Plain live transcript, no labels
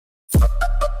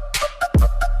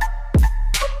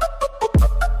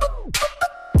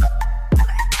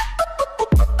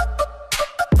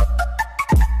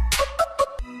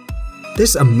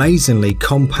This amazingly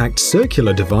compact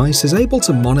circular device is able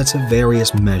to monitor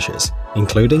various measures,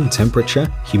 including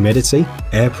temperature, humidity,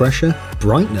 air pressure,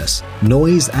 brightness,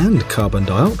 noise and carbon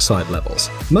dioxide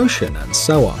levels, motion, and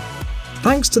so on.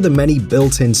 Thanks to the many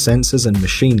built-in sensors and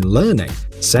machine learning,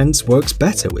 Sense works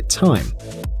better with time.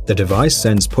 The device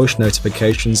sends push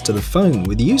notifications to the phone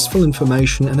with useful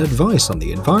information and advice on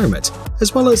the environment,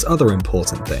 as well as other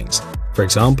important things. For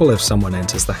example, if someone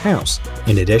enters the house.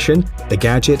 In addition, the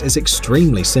gadget is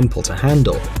extremely simple to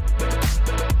handle.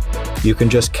 You can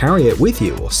just carry it with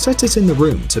you or set it in the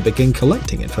room to begin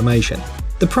collecting information.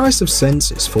 The price of Sense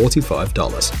is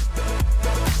 $45.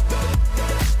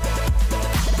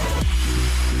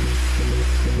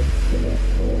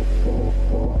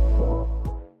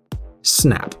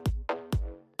 Snap.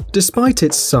 Despite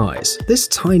its size, this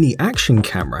tiny action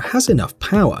camera has enough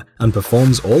power and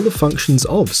performs all the functions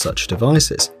of such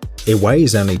devices. It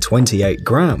weighs only 28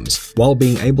 grams, while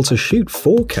being able to shoot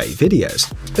 4K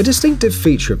videos. A distinctive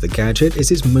feature of the gadget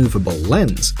is its movable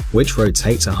lens, which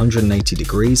rotates 180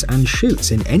 degrees and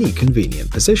shoots in any convenient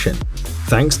position.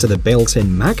 Thanks to the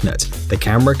built-in magnet, the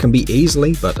camera can be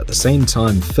easily but at the same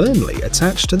time firmly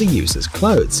attached to the user's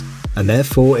clothes, and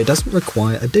therefore it doesn't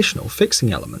require additional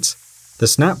fixing elements. The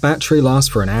Snap battery lasts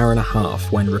for an hour and a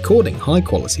half when recording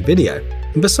high-quality video,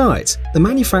 and besides, the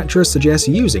manufacturer suggests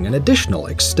using an additional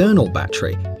external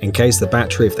battery in case the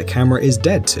battery of the camera is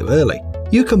dead too early.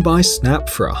 You can buy Snap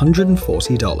for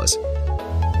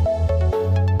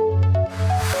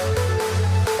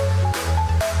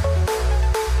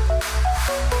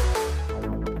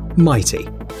 $140. Mighty.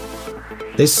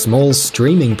 This small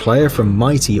streaming player from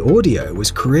Mighty Audio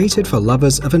was created for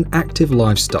lovers of an active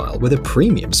lifestyle with a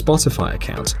premium Spotify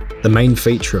account. The main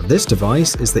feature of this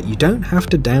device is that you don't have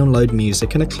to download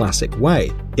music in a classic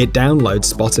way. It downloads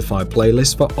Spotify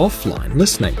playlists for offline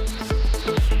listening.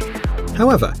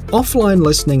 However, offline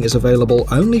listening is available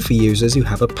only for users who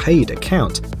have a paid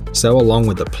account, so along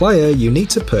with the player you need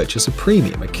to purchase a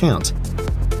premium account.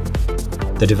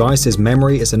 The device's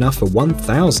memory is enough for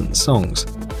 1,000 songs.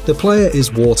 The player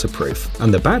is waterproof,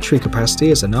 and the battery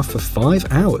capacity is enough for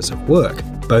 5 hours of work.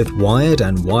 Both wired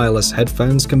and wireless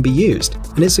headphones can be used,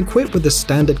 and it's equipped with a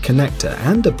standard connector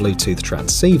and a Bluetooth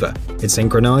transceiver. It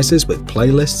synchronizes with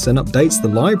playlists and updates the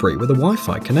library with a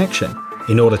Wi-Fi connection.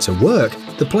 In order to work,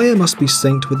 the player must be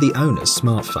synced with the owner's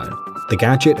smartphone. The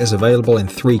gadget is available in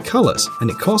 3 colors, and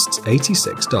it costs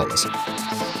 $86.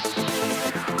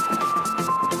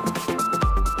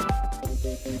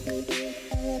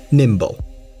 Nimble.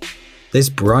 This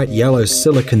bright yellow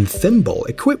silicon thimble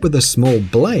equipped with a small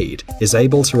blade is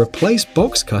able to replace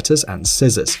box cutters and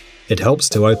scissors. It helps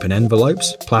to open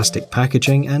envelopes, plastic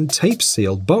packaging, and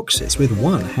tape-sealed boxes with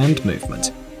one hand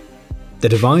movement. The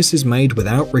device is made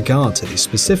without regard to the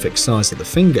specific size of the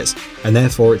fingers, and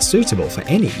therefore it's suitable for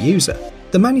any user.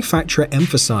 The manufacturer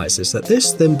emphasizes that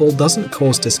this thimble doesn't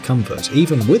cause discomfort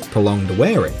even with prolonged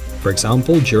wearing, for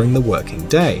example during the working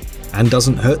day, and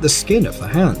doesn't hurt the skin of the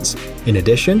hands. In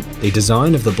addition, the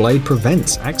design of the blade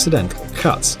prevents accidental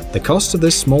cuts. The cost of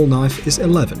this small knife is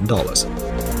 $11.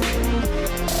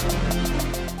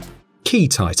 Key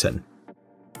Titan.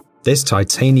 This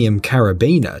titanium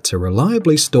carabiner to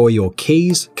reliably store your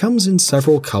keys comes in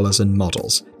several colors and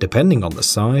models, depending on the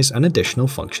size and additional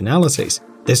functionalities.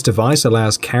 This device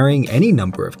allows carrying any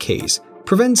number of keys,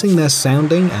 preventing their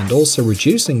sounding and also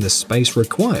reducing the space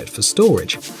required for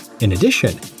storage. In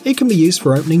addition, it can be used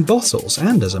for opening bottles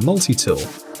and as a multi-tool.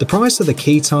 The price of the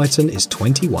Key Titan is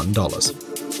 $21.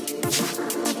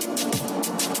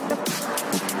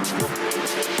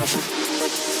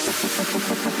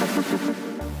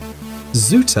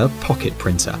 ZUtA Pocket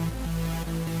Printer.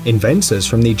 Inventors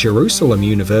from the Jerusalem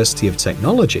University of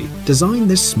Technology designed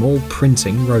this small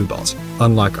printing robot.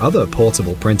 Unlike other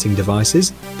portable printing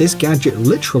devices, this gadget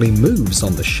literally moves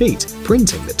on the sheet,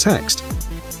 printing the text.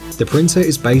 The printer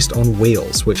is based on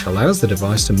wheels, which allows the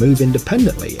device to move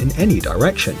independently in any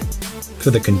direction. For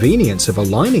the convenience of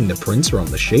aligning the printer on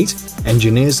the sheet,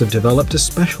 engineers have developed a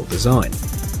special design.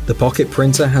 The pocket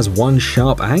printer has one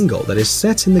sharp angle that is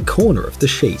set in the corner of the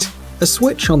sheet. A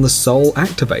switch on the sole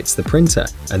activates the printer,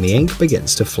 and the ink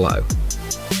begins to flow.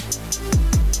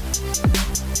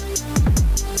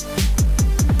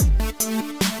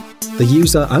 The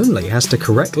user only has to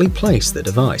correctly place the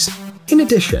device. In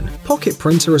addition, Pocket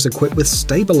Printer is equipped with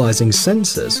stabilizing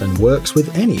sensors and works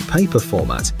with any paper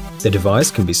format. The device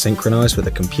can be synchronized with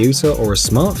a computer or a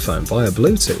smartphone via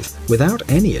Bluetooth without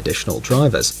any additional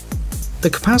drivers. The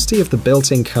capacity of the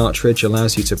built-in cartridge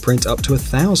allows you to print up to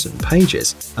 1,000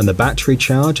 pages, and the battery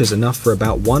charge is enough for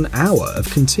about 1 hour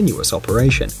of continuous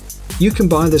operation. You can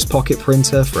buy this pocket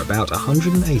printer for about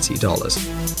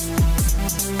 $180.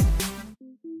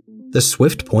 the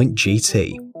Swiftpoint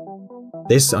GT.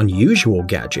 This unusual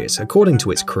gadget, according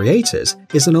to its creators,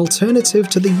 is an alternative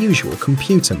to the usual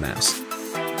computer mouse.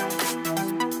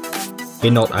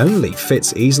 It not only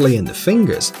fits easily in the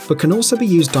fingers, but can also be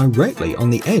used directly on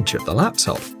the edge of the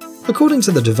laptop. According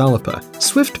to the developer,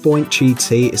 Swiftpoint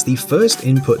GT is the first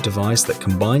input device that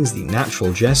combines the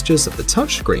natural gestures of the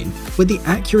touchscreen with the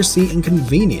accuracy and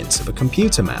convenience of a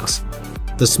computer mouse.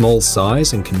 The small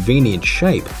size and convenient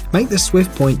shape make the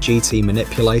Swiftpoint GT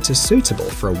manipulator suitable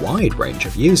for a wide range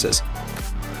of users.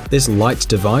 This light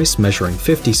device, measuring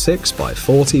 56 by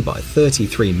 40 by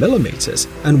 33 mm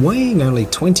and weighing only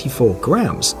 24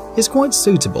 grams, is quite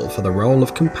suitable for the role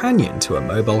of companion to a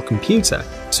mobile computer,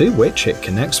 to which it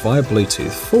connects via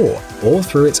Bluetooth 4 or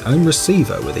through its own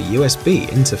receiver with a USB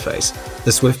interface.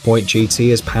 The Swiftpoint GT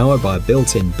is powered by a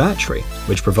built-in battery,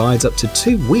 which provides up to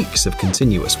 2 weeks of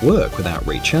continuous work without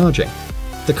recharging.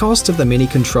 The cost of the mini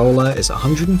controller is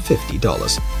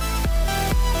 $150.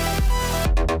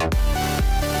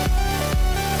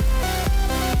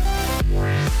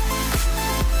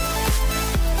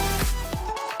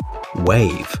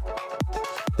 Wave.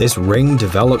 This ring,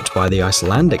 developed by the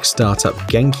Icelandic startup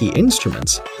Genki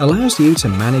Instruments, allows you to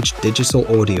manage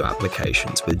digital audio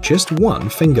applications with just one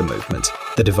finger movement.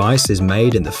 The device is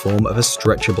made in the form of a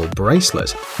stretchable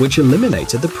bracelet, which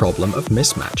eliminated the problem of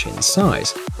mismatch in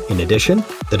size. In addition,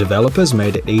 the developers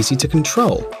made it easy to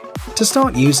control. To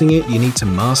start using it, you need to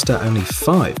master only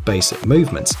 5 basic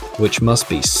movements, which must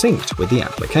be synced with the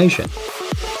application.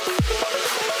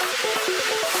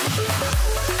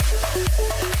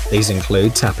 These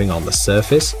include tapping on the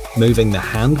surface, moving the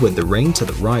hand with the ring to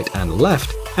the right and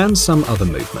left, and some other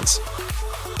movements.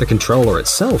 The controller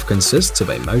itself consists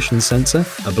of a motion sensor,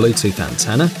 a Bluetooth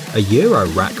antenna, a Euro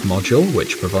rack module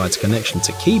which provides connection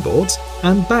to keyboards,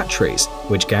 and batteries,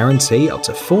 which guarantee up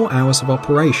to 4 hours of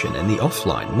operation in the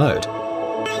offline mode.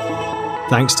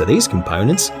 Thanks to these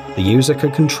components, the user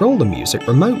can control the music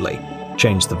remotely,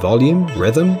 change the volume,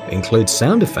 rhythm, include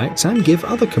sound effects, and give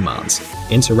other commands,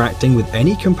 interacting with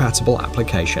any compatible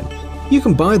application. You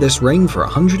can buy this ring for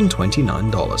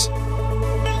 $129.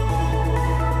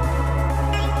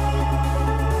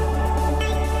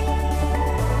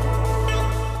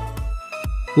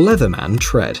 Leatherman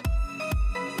Tread.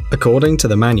 According to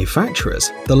the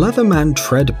manufacturers, the Leatherman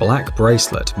Tread black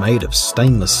bracelet made of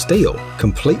stainless steel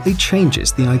completely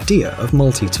changes the idea of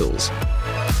multi-tools.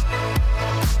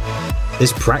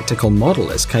 This practical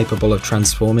model is capable of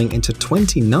transforming into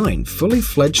 29 fully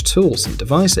fledged tools and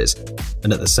devices,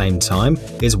 and at the same time,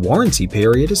 its warranty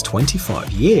period is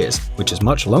 25 years, which is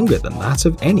much longer than that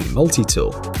of any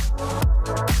multi-tool.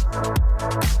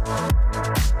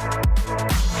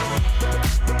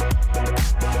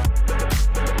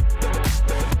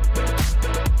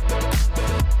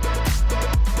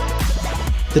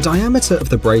 The diameter of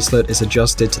the bracelet is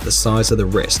adjusted to the size of the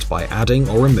wrist by adding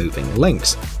or removing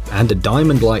links, and a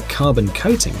diamond-like carbon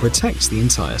coating protects the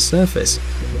entire surface.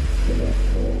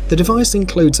 The device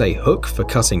includes a hook for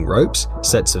cutting ropes,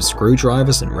 sets of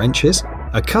screwdrivers and wrenches,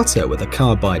 a cutter with a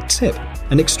carbide tip,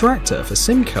 an extractor for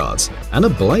SIM cards, and a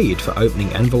blade for opening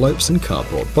envelopes and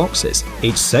cardboard boxes.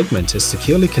 Each segment is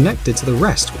securely connected to the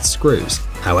rest with screws.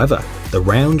 However, the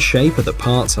round shape of the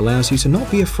parts allows you to not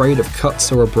be afraid of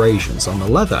cuts or abrasions on the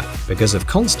leather because of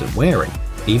constant wearing.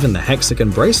 Even the hexagon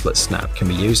bracelet snap can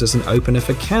be used as an opener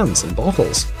for cans and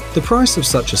bottles. The price of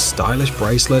such a stylish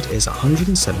bracelet is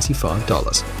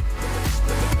 $175.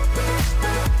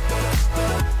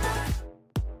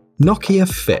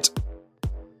 Nokia Fit.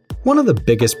 One of the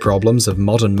biggest problems of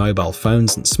modern mobile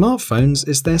phones and smartphones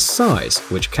is their size,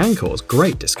 which can cause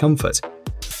great discomfort.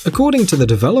 According to the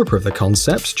developer of the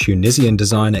concept, Tunisian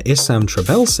designer Issam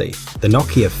Trabelsi, the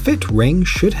Nokia Fit ring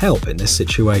should help in this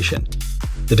situation.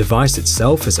 The device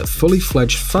itself is a fully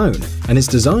fledged phone and is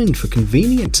designed for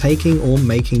convenient taking or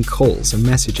making calls and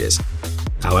messages.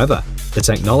 However, the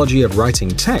technology of writing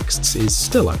texts is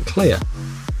still unclear.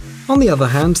 On the other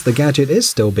hand, the gadget is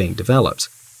still being developed.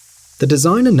 The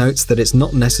designer notes that it's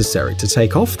not necessary to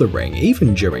take off the ring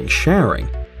even during showering.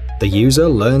 The user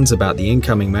learns about the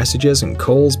incoming messages and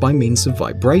calls by means of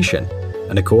vibration,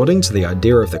 and according to the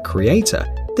idea of the creator,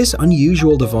 this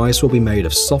unusual device will be made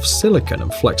of soft silicone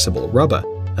and flexible rubber,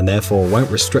 and therefore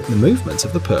won't restrict the movement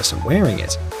of the person wearing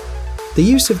it. The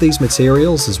use of these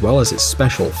materials, as well as its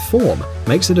special form,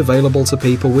 makes it available to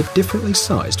people with differently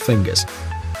sized fingers.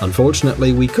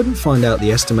 Unfortunately, we couldn't find out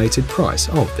the estimated price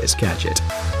of this gadget.